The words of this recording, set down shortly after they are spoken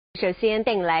首先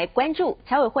带你来关注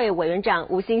侨委会委员长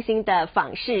吴新兴的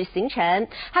访视行程。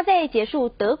他在结束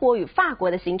德国与法国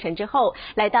的行程之后，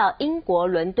来到英国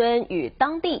伦敦与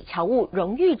当地侨务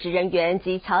荣誉职人员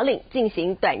及侨领进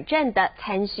行短暂的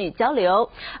餐叙交流。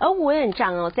而吴委员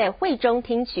长在会中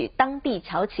听取当地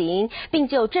侨情，并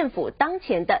就政府当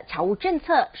前的侨务政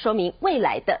策说明未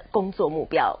来的工作目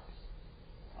标。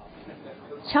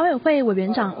侨委会委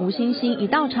员长吴新兴一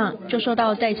到场就受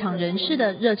到在场人士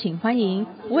的热情欢迎。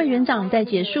吴委员长在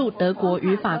结束德国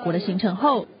与法国的行程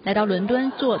后，来到伦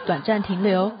敦做短暂停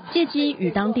留，借机与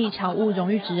当地侨务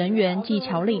荣誉职人员及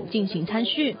侨领进行餐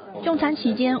叙。用餐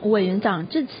期间，吴委员长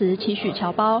致辞期许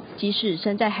侨胞即使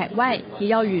身在海外，也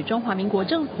要与中华民国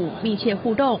政府密切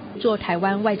互动，做台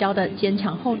湾外交的坚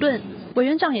强后盾。委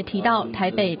员长也提到，台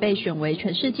北被选为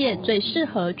全世界最适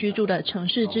合居住的城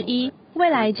市之一，未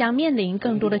来将面临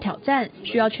更多的挑战，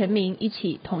需要全民一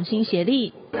起同心协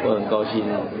力。我很高兴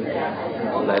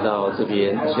来到这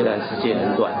边，虽然时间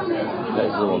很短，但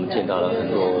是我们见到了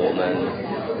很多我们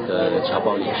的侨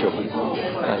胞领袖，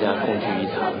大家共聚一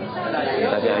堂，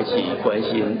大家一起关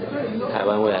心台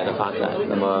湾未来的发展。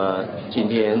那么今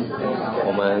天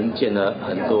我们见了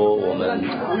很多我们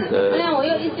的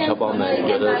侨胞们，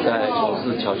有的在从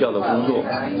事侨教的工作，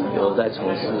有的在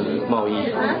从事贸易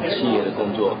企业的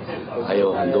工作，还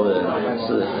有很多人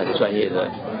是很专业的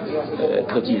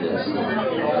科技人士。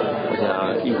我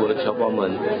想英国的侨胞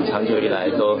们长久以来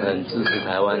都很支持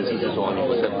台湾，支持中华民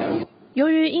国政府。由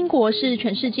于英国是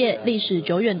全世界历史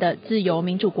久远的自由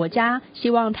民主国家，希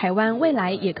望台湾未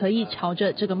来也可以朝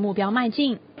着这个目标迈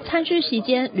进。餐叙期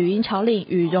间，旅英侨领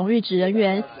与荣誉职人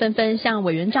员纷纷向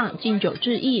委员长敬酒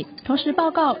致意，同时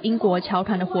报告英国侨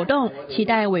团的活动，期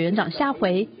待委员长下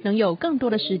回能有更多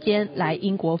的时间来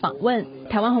英国访问。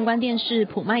台湾宏观电视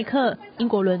普麦克，英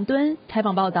国伦敦采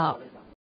访报道。